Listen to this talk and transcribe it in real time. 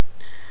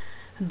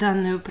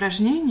Данное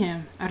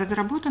упражнение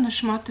разработано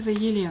Шматовой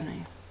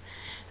Еленой.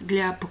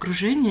 Для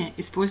погружения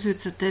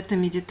используется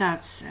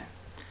тета-медитация.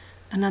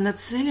 Она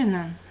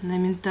нацелена на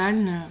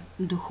ментальную,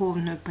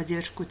 духовную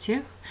поддержку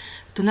тех,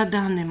 кто на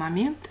данный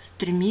момент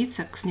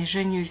стремится к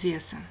снижению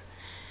веса.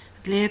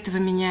 Для этого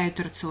меняют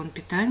рацион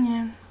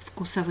питания,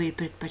 вкусовые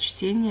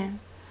предпочтения,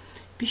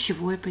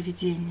 пищевое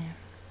поведение.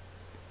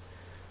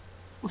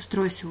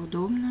 Устройся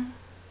удобно,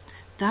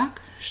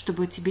 так,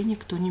 чтобы тебе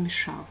никто не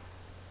мешал.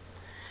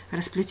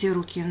 Расплети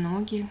руки и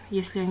ноги,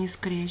 если они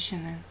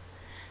скрещены.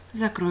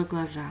 Закрой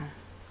глаза.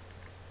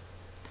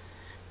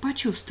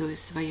 Почувствуй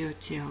свое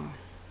тело.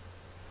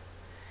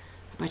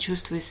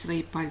 Почувствуй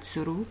свои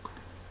пальцы рук,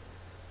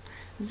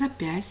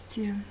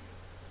 запястья,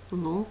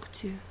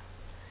 локти,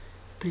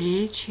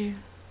 плечи.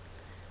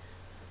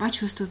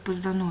 Почувствуй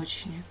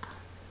позвоночник.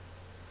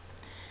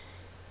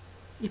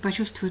 И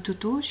почувствуй ту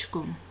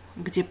точку,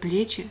 где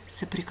плечи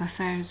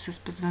соприкасаются с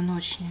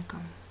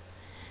позвоночником.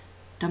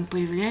 Там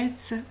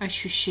появляется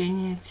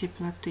ощущение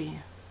теплоты.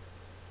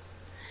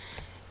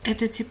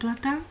 Эта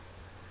теплота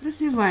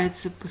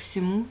развивается по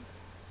всему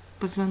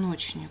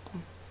позвоночнику,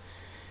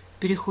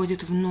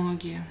 переходит в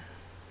ноги.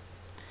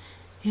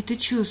 И ты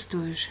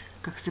чувствуешь,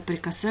 как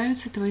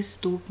соприкасаются твои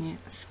ступни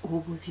с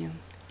обувью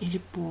или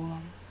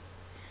полом.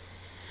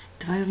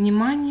 Твое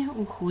внимание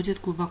уходит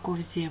глубоко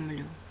в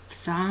землю, в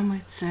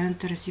самый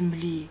центр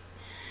земли,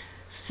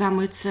 в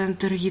самый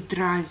центр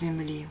ядра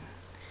земли.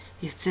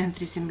 И в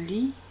центре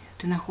земли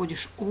ты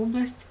находишь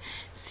область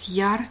с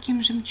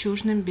ярким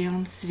жемчужным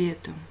белым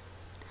светом.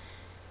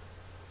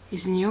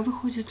 Из нее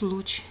выходит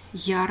луч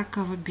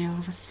яркого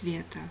белого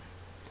света.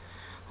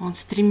 Он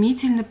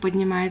стремительно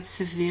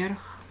поднимается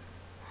вверх,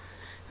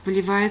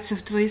 вливается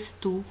в твои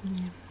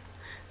ступни,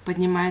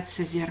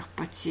 поднимается вверх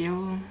по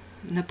телу,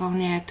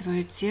 наполняя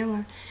твое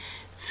тело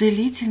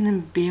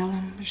целительным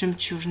белым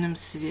жемчужным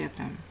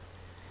светом.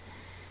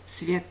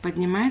 Свет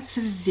поднимается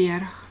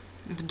вверх,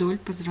 вдоль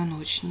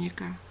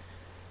позвоночника,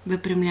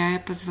 выпрямляя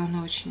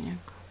позвоночник,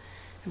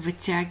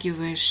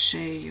 вытягивая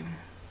шею.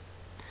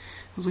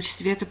 Луч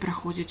света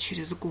проходит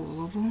через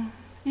голову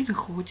и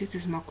выходит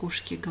из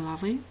макушки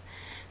головы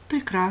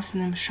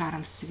прекрасным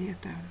шаром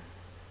света.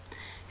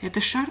 Это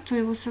шар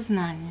твоего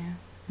сознания.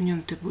 В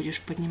нем ты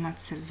будешь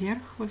подниматься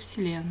вверх во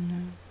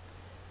Вселенную.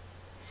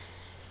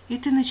 И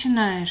ты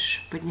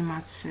начинаешь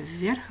подниматься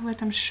вверх в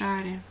этом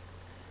шаре,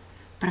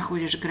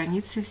 проходишь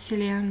границы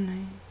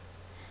Вселенной.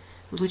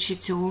 Лучи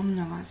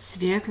темного,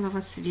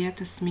 светлого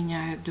цвета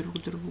сменяют друг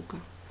друга.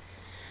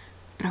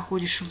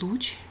 Проходишь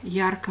луч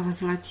яркого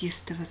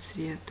золотистого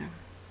цвета.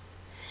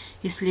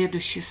 И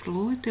следующий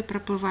слой ты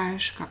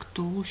проплываешь, как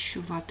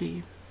толщу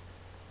воды.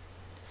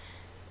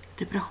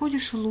 Ты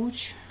проходишь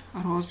луч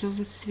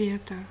розового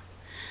цвета,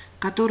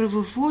 который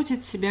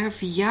выводит тебя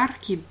в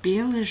яркий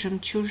белый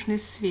жемчужный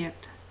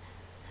свет,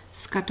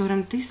 с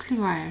которым ты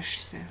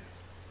сливаешься.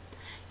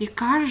 И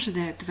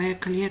каждая твоя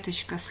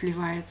клеточка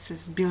сливается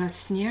с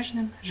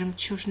белоснежным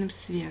жемчужным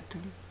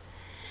светом.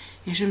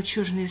 И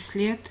жемчужный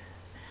след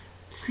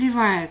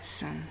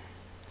сливается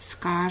с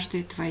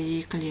каждой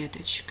твоей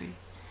клеточкой.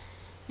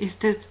 И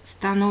ты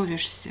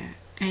становишься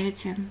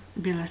этим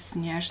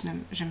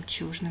белоснежным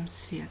жемчужным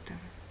светом.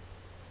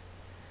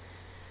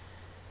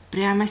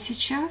 Прямо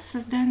сейчас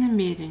создай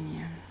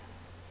намерение.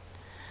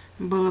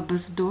 Было бы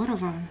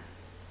здорово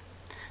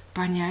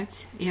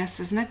понять и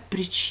осознать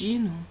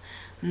причину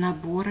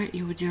набора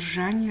и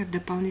удержания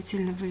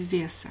дополнительного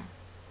веса.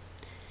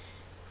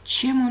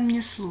 Чем он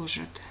мне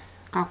служит?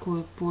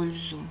 Какую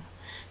пользу?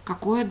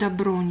 Какое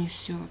добро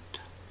несет?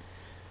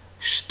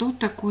 Что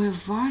такое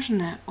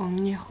важное он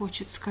мне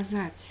хочет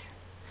сказать?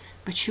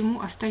 Почему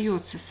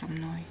остается со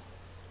мной?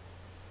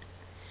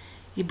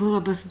 И было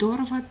бы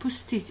здорово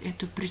отпустить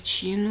эту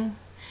причину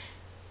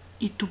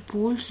и ту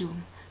пользу,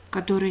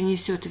 которую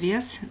несет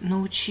вес,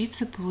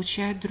 научиться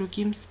получать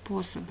другим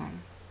способом.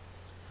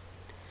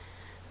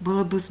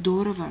 Было бы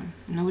здорово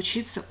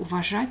научиться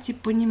уважать и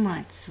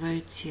понимать свое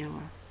тело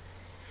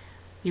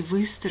и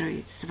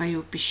выстроить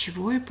свое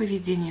пищевое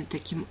поведение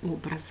таким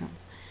образом,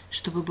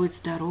 чтобы быть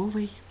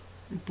здоровой,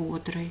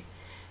 бодрой,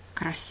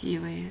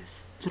 красивой,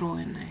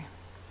 стройной.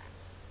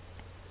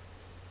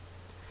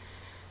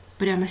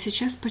 Прямо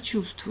сейчас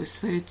почувствуй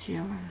свое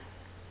тело.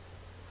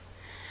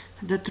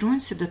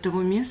 Дотронься до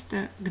того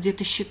места, где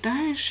ты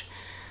считаешь,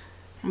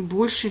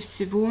 больше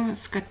всего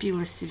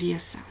скопилось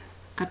веса,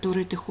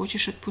 который ты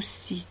хочешь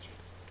отпустить.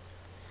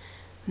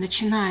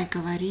 Начинай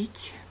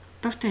говорить,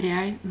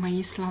 повторяй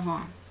мои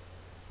слова.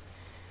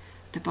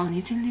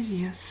 Дополнительный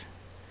вес.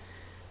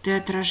 Ты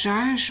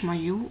отражаешь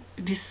мою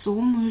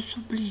весомую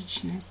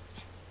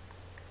субличность.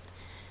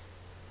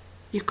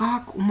 И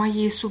как у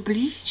моей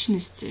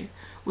субличности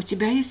у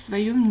тебя есть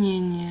свое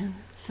мнение,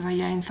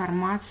 своя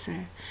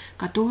информация,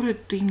 которую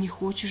ты мне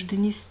хочешь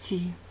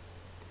донести.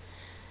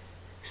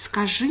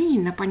 Скажи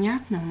на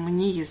понятном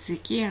мне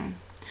языке,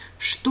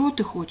 что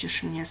ты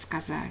хочешь мне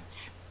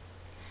сказать.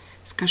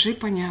 Скажи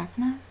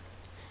понятно,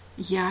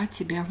 я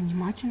тебя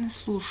внимательно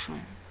слушаю.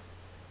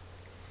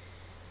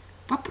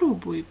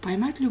 Попробуй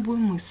поймать любую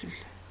мысль,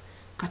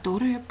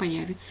 которая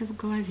появится в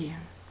голове.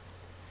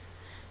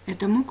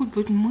 Это могут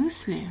быть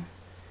мысли,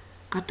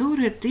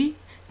 которые ты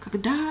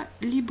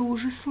когда-либо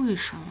уже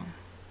слышала.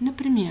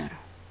 Например,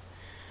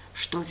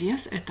 что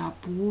вес – это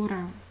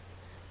опора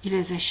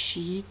или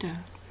защита,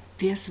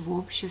 вес в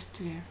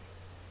обществе.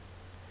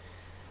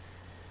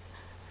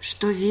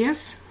 Что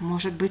вес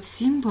может быть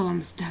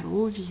символом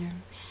здоровья,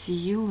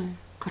 силы,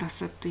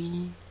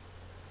 красоты.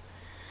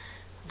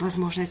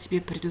 Возможно,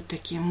 тебе придут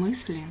такие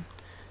мысли,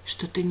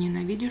 что ты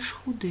ненавидишь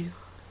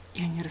худых,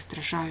 и они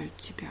раздражают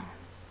тебя.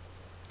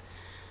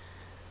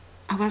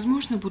 А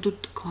возможно,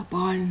 будут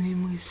глобальные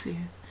мысли,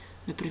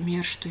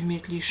 например, что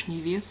иметь лишний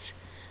вес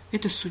 –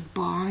 это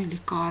судьба или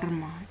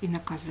карма и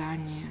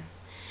наказание,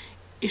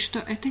 и что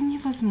это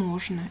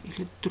невозможно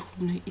или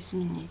трудно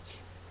изменить.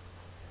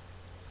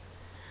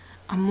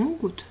 А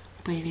могут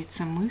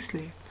появиться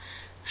мысли,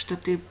 что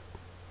ты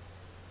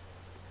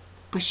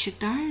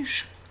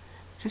посчитаешь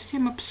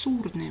совсем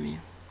абсурдными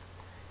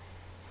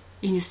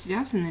и не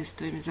связанные с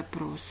твоим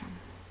запросом.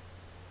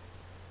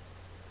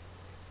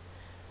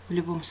 В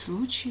любом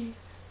случае,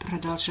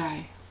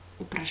 продолжай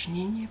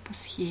упражнение по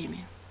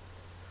схеме.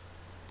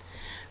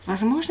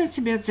 Возможно,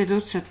 тебе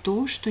отзовется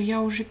то, что я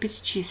уже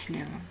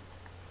перечислила.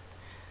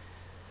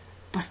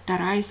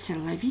 Постарайся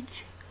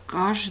ловить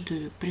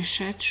каждую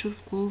пришедшую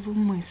в голову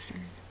мысль.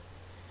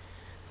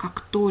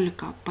 Как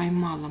только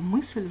поймала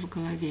мысль в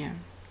голове,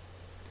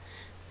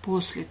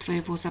 после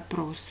твоего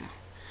запроса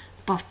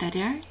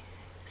повторяй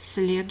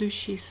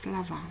следующие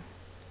слова.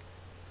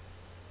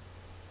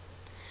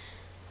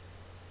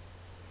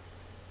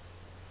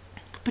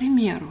 К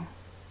примеру,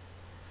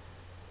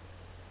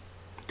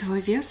 твой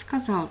вес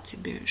сказал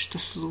тебе, что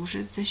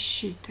служит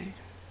защитой,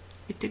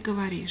 и ты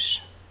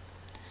говоришь: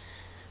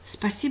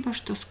 «Спасибо,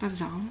 что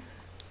сказал.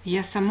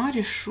 Я сама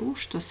решу,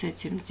 что с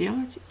этим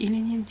делать или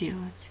не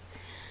делать.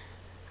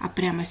 А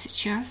прямо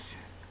сейчас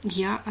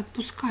я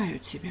отпускаю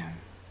тебя».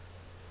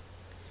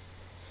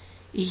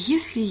 И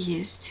если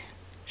есть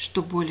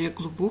что более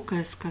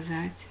глубокое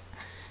сказать,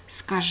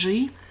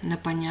 скажи на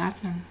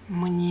понятном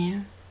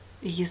мне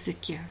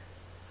языке.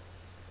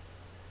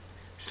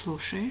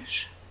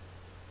 Слушаешь,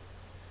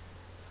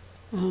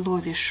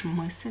 ловишь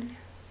мысль,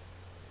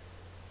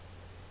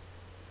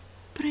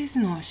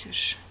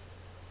 произносишь.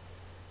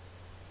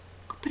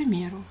 К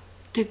примеру,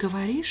 ты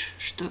говоришь,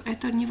 что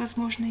это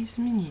невозможно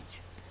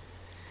изменить.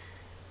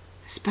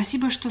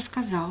 Спасибо, что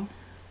сказал.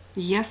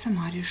 Я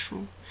сама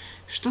решу,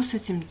 что с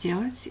этим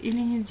делать или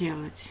не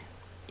делать,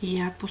 и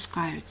я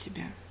отпускаю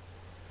тебя.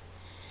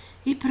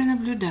 И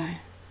пронаблюдай,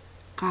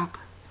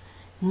 как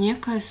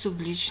некая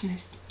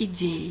субличность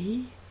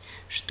идеи,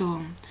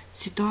 что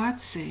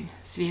ситуации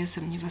с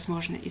весом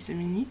невозможно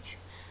изменить,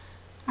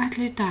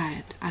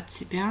 отлетает от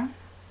тебя,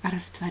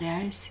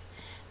 растворяясь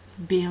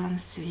в белом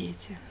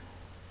свете.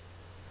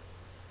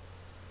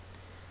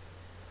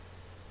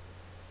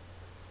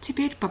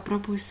 Теперь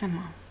попробуй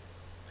сама.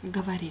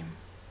 Говорим.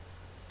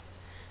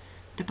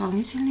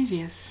 Дополнительный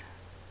вес.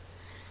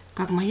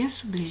 Как моя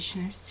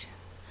субличность,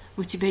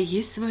 у тебя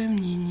есть свое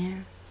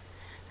мнение,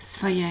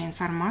 своя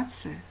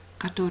информация,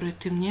 которую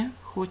ты мне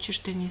хочешь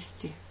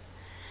донести.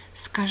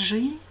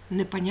 Скажи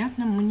на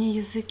понятном мне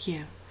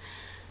языке,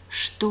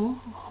 что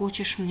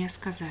хочешь мне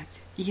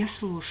сказать. Я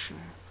слушаю.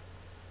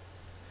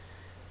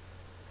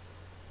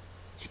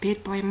 Теперь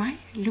поймай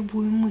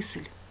любую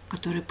мысль,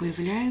 которая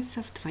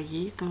появляется в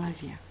твоей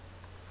голове.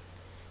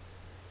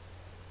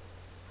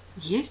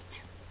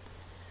 Есть?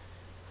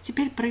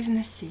 Теперь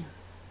произноси.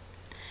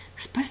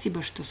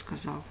 Спасибо, что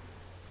сказал.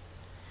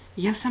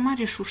 Я сама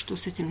решу, что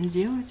с этим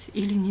делать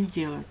или не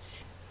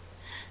делать.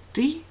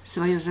 Ты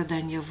свое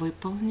задание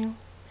выполнил,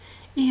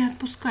 и я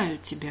отпускаю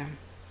тебя.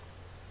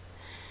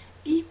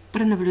 И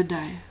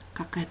пронаблюдай,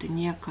 как эта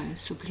некая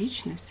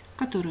субличность,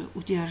 которая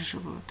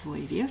удерживала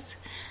твой вес,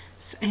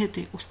 с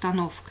этой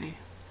установкой,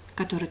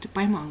 которую ты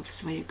поймала в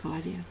своей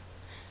голове,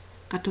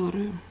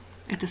 которую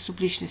эта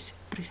субличность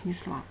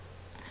произнесла,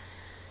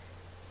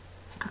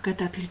 как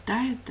это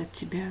отлетает от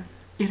тебя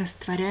и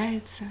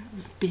растворяется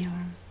в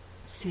белом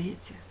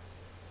свете.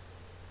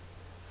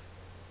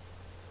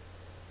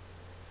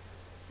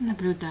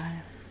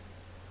 Наблюдая.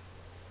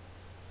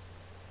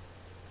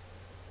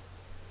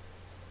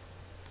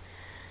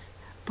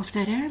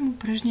 Повторяем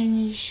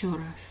упражнение еще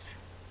раз.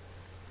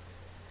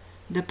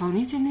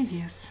 Дополнительный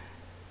вес.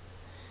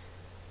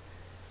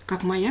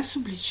 Как моя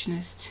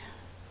субличность,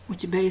 у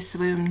тебя есть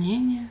свое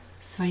мнение,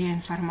 своя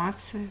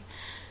информация,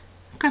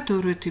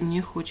 которую ты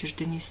мне хочешь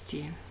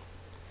донести.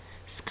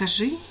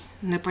 Скажи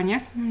на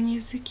понятном мне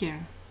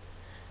языке,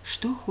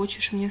 что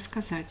хочешь мне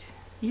сказать.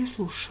 Я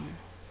слушаю.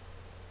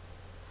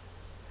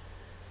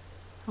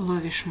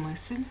 Ловишь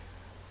мысль,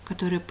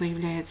 которая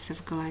появляется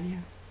в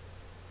голове,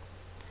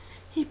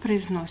 и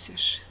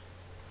произносишь.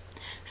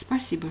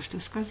 Спасибо, что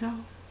сказал.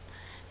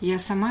 Я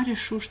сама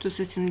решу, что с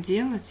этим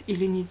делать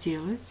или не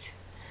делать.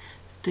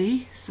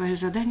 Ты свое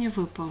задание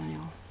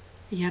выполнил.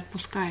 Я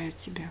отпускаю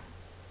тебя.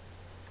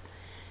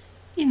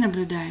 И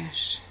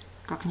наблюдаешь,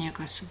 как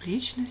некая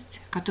субличность,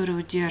 которая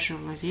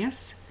удерживала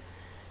вес,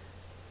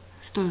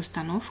 с той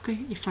установкой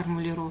и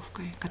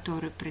формулировкой,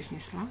 которую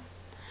произнесла,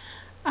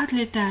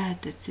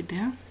 отлетает от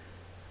тебя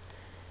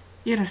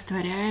и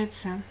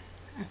растворяется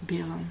в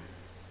белом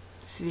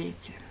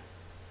свете.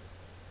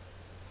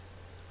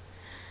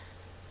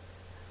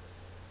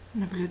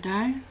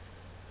 Наблюдай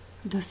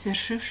до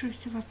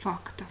свершившегося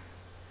факта,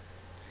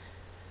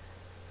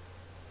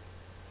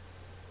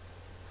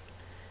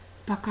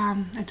 пока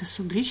эта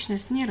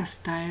субличность не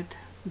растает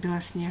в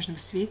белоснежном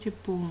свете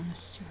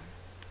полностью.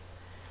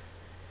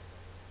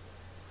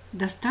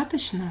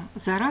 Достаточно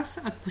за раз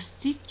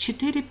отпустить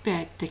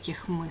 4-5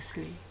 таких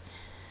мыслей.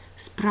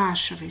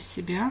 Спрашивай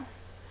себя,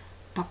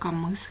 пока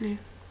мысли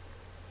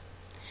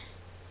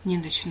не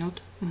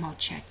начнут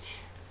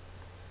молчать.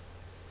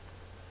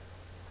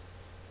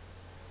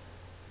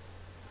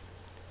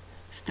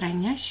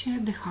 Стройнящее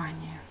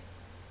дыхание.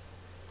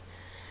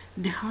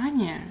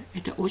 Дыхание –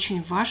 это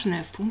очень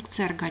важная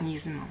функция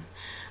организма,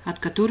 от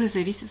которой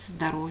зависит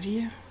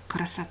здоровье,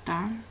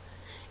 красота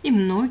и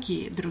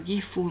многие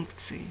другие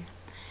функции.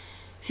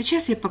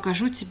 Сейчас я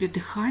покажу тебе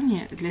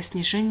дыхание для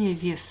снижения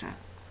веса.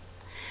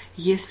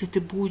 Если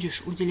ты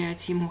будешь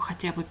уделять ему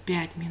хотя бы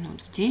 5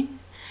 минут в день,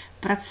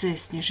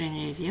 процесс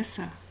снижения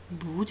веса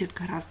будет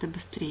гораздо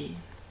быстрее.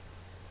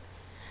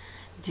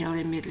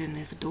 Делай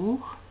медленный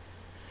вдох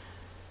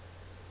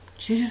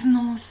через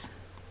нос,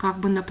 как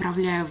бы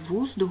направляя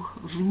воздух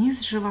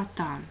вниз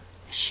живота.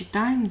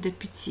 Считаем до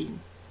 5.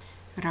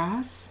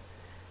 1,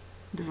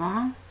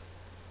 2,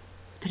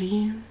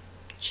 3,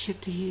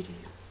 4,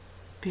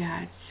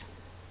 5.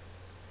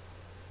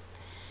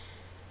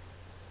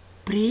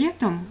 При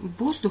этом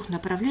воздух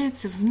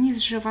направляется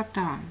вниз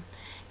живота,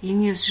 и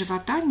низ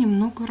живота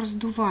немного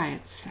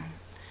раздувается,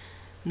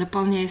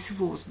 наполняясь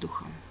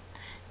воздухом.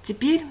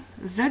 Теперь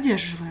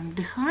задерживаем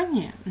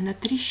дыхание на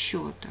 3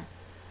 счета.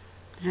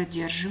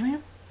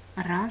 Задерживаем.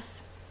 1,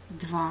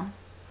 2,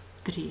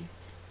 3.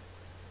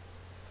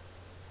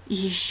 И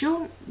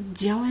еще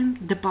делаем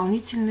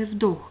дополнительный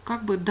вдох,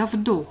 как бы до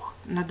вдох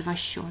на 2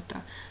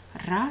 счета.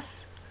 1,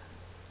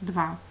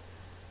 2.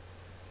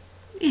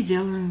 И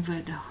делаем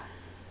выдох.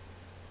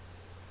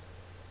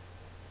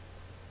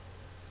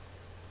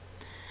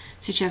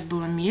 Сейчас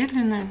было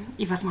медленно,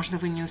 и, возможно,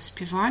 вы не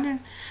успевали.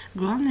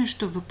 Главное,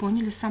 чтобы вы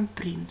поняли сам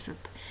принцип.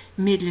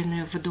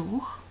 Медленный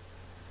вдох,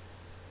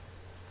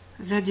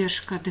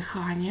 задержка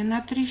дыхания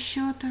на 3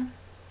 счета,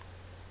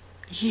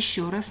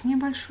 еще раз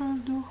небольшой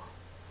вдох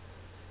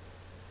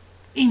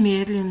и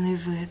медленный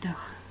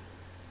выдох.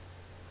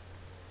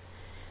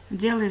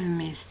 Делай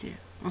вместе.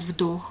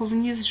 Вдох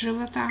вниз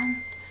живота.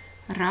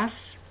 1,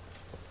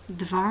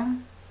 2,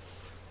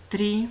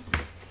 3,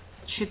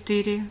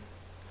 4,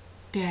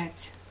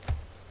 5.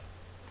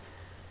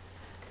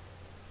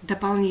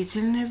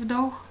 Дополнительный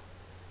вдох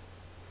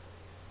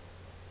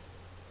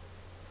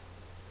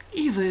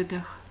и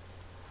выдох.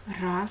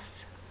 1,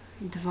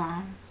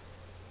 2,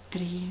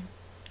 3,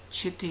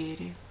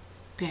 4,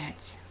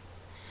 5.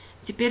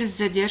 Теперь с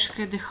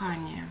задержкой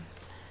дыхания.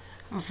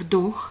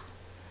 Вдох.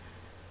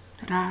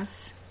 1,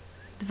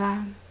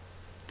 2,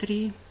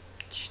 3,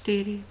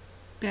 4,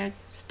 5.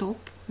 Стоп.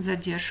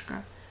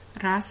 Задержка.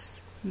 1,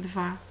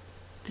 2,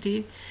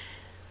 3.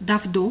 Да,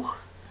 вдох.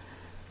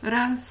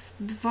 1,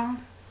 2.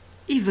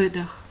 И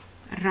выдох.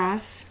 1,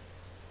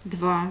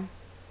 2,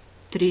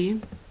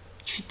 3,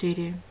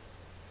 4,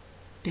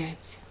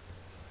 5.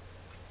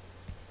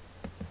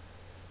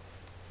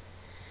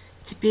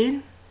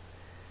 Теперь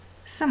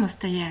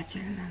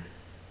самостоятельно.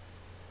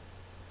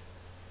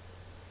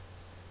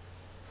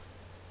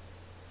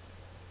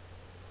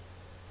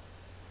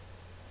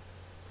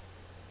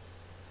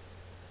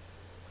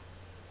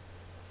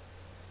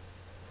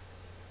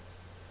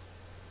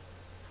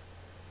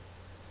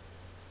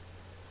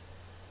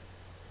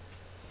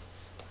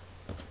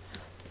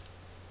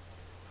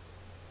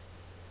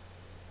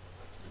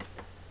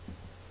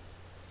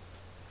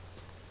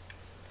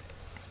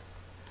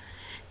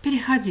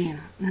 Переходи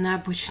на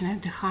обычное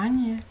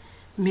дыхание,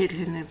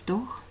 медленный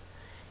вдох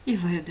и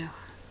выдох.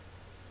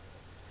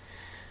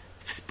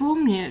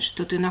 Вспомни,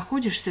 что ты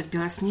находишься в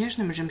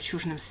белоснежном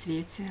жемчужном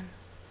свете.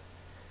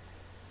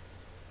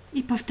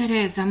 И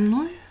повторяй за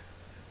мной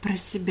про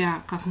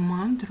себя как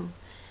мантру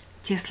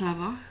те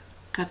слова,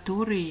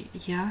 которые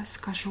я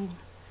скажу.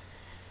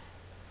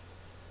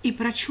 И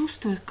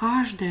прочувствуй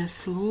каждое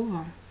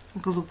слово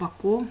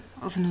глубоко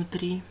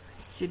внутри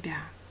себя.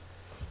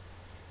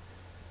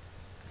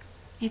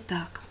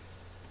 Итак,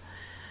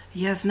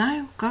 я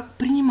знаю, как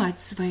принимать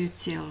свое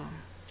тело,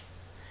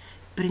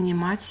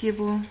 принимать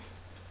его,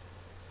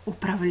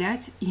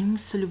 управлять им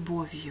с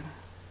любовью.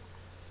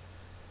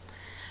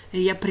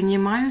 Я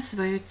принимаю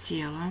свое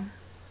тело,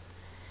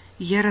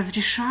 я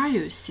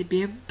разрешаю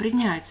себе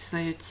принять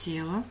свое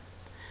тело,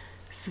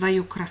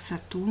 свою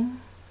красоту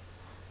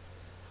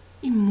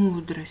и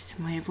мудрость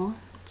моего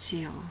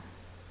тела.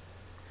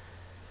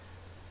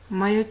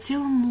 Мое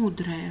тело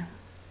мудрое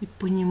и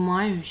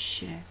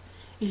понимающее,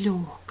 и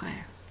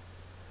легкое.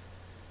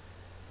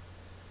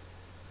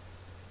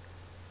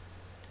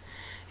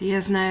 Я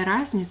знаю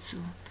разницу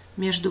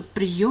между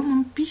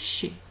приемом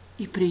пищи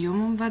и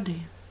приемом воды.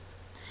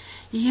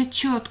 И я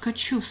четко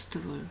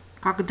чувствую,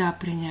 когда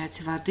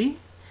принять воды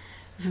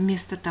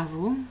вместо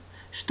того,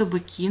 чтобы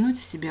кинуть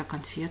в себя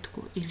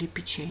конфетку или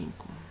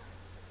печеньку.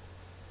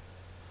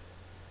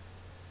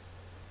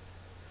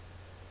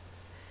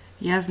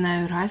 Я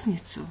знаю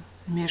разницу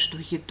между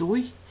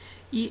едой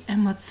и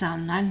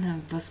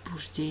эмоциональным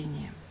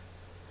возбуждением.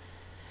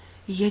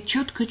 Я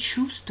четко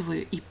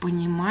чувствую и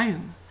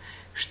понимаю,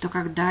 что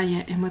когда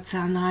я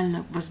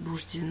эмоционально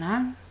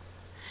возбуждена,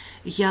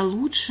 я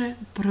лучше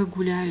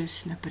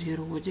прогуляюсь на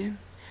природе,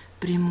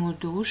 приму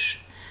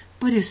душ,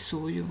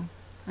 порисую,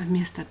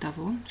 вместо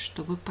того,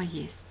 чтобы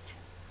поесть.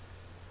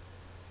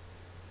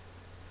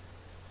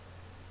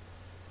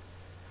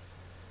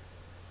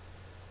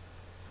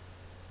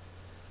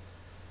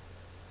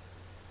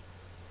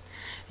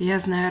 Я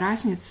знаю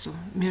разницу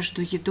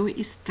между едой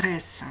и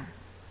стрессом.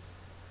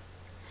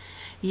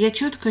 Я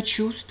четко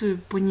чувствую,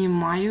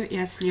 понимаю и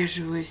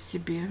отслеживаю в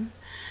себе,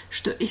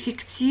 что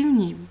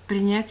эффективнее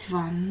принять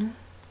ванну,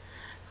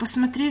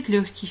 посмотреть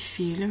легкий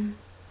фильм,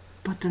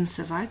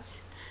 потанцевать,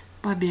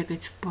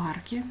 побегать в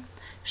парке,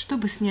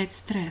 чтобы снять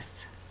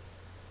стресс,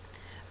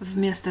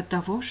 вместо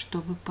того,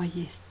 чтобы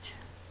поесть.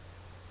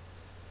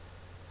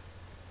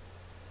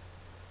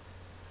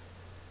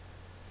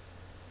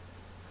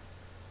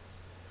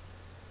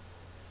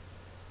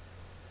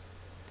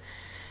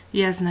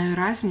 Я знаю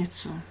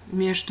разницу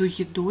между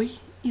едой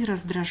и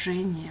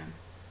раздражением.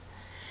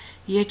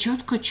 Я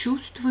четко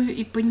чувствую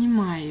и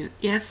понимаю,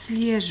 и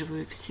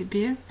отслеживаю в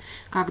себе,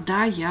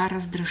 когда я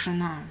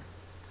раздражена.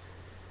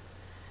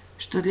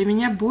 Что для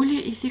меня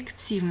более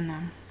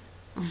эффективно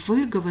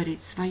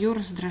выговорить свое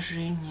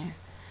раздражение.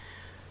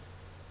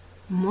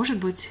 Может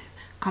быть,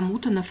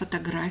 кому-то на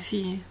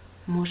фотографии,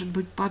 может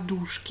быть,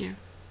 подушке.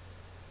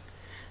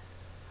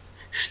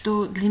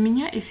 Что для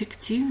меня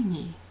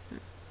эффективней,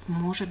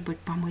 может быть,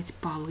 помыть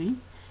полы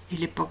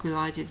или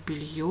погладить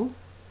белье,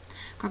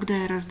 когда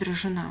я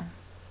раздражена,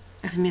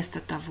 вместо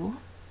того,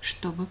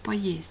 чтобы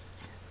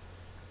поесть.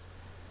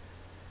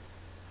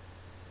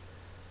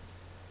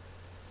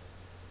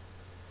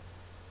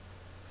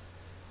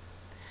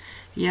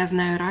 Я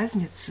знаю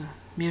разницу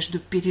между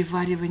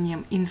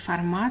перевариванием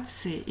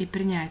информации и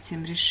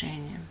принятием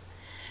решения,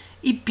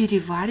 и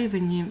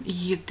перевариванием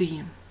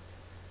еды.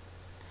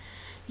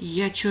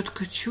 Я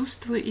четко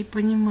чувствую и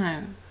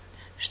понимаю,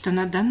 что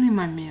на данный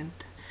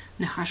момент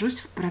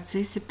нахожусь в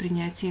процессе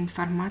принятия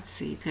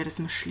информации для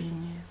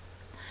размышления.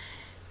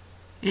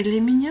 И для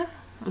меня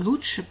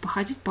лучше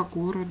походить по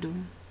городу,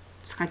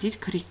 сходить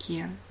к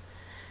реке,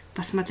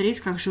 посмотреть,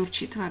 как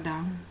журчит вода,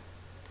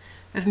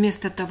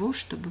 вместо того,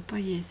 чтобы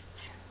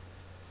поесть.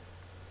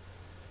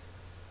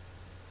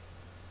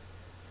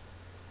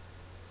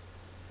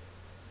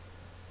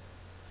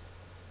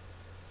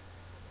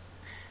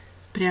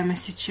 Прямо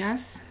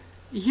сейчас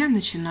я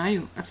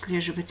начинаю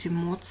отслеживать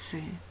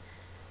эмоции,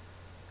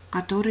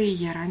 которые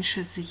я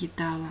раньше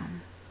заедала.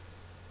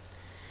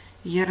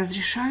 Я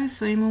разрешаю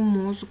своему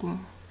мозгу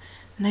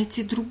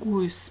найти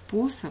другой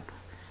способ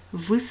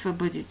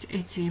высвободить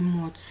эти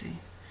эмоции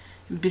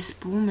без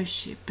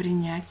помощи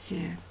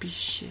принятия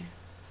пищи,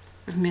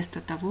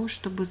 вместо того,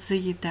 чтобы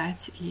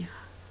заедать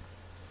их.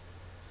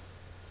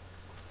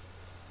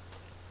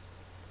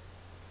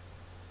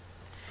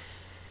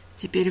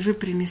 Теперь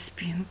выпрями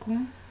спинку.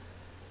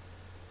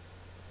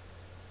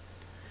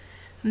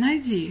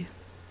 Найди,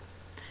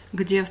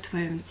 где в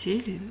твоем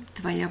теле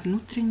твоя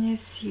внутренняя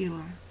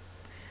сила,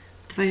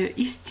 твое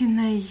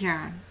истинное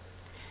 «Я»,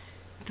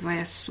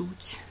 твоя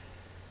суть.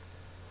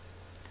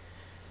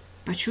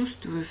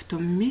 Почувствуй в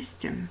том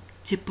месте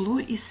тепло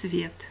и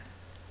свет.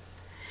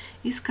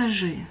 И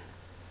скажи: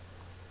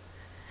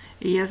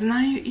 «Я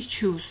знаю и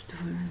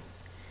чувствую,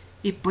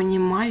 и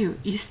понимаю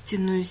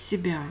истинную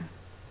себя.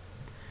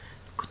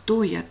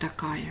 Кто я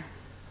такая?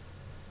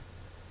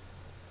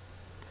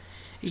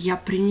 Я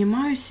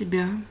принимаю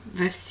себя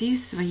во всей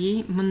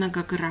своей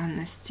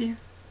многогранности.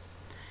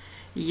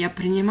 Я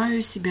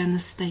принимаю себя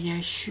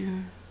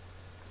настоящую.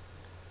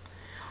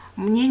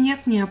 Мне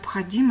нет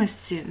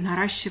необходимости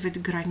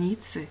наращивать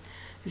границы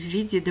в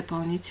виде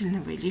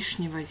дополнительного и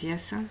лишнего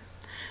веса,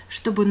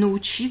 чтобы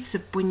научиться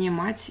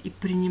понимать и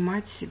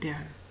принимать себя.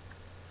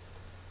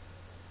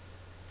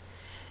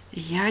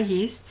 Я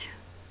есть,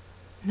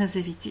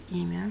 назовите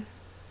имя.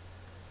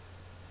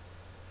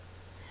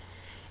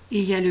 И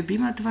я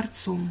любима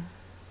Творцом,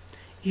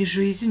 и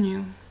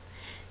жизнью,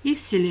 и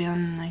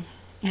Вселенной,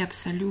 и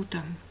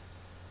Абсолютом.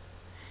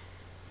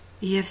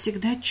 И я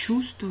всегда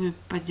чувствую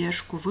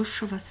поддержку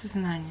высшего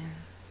сознания.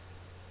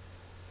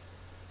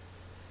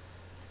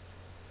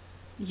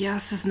 Я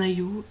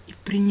осознаю и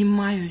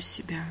принимаю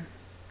себя.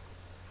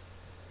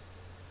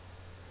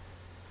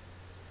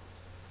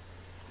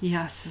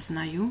 Я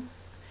осознаю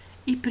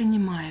и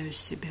принимаю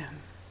себя.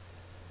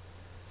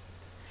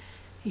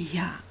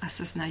 Я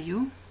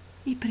осознаю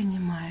и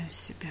принимаю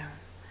себя.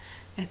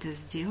 Это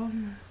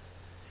сделано,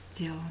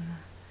 сделано,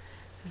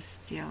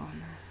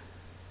 сделано.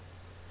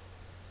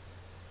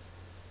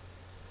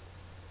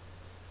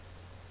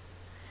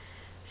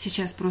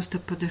 Сейчас просто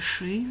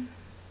подыши,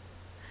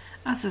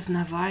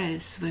 осознавая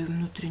свою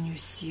внутреннюю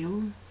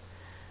силу,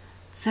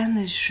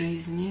 ценность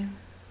жизни,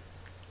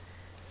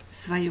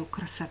 свою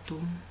красоту.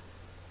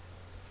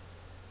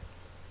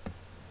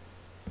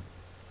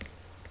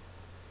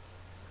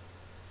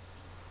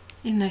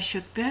 И на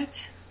счет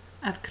 5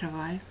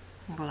 открывай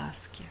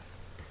глазки.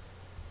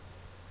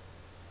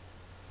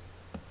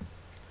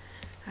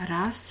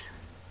 1,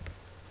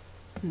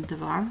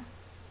 2,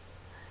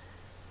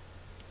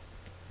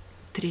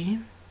 3,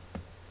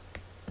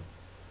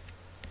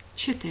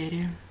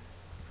 4,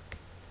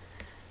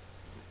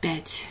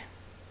 5.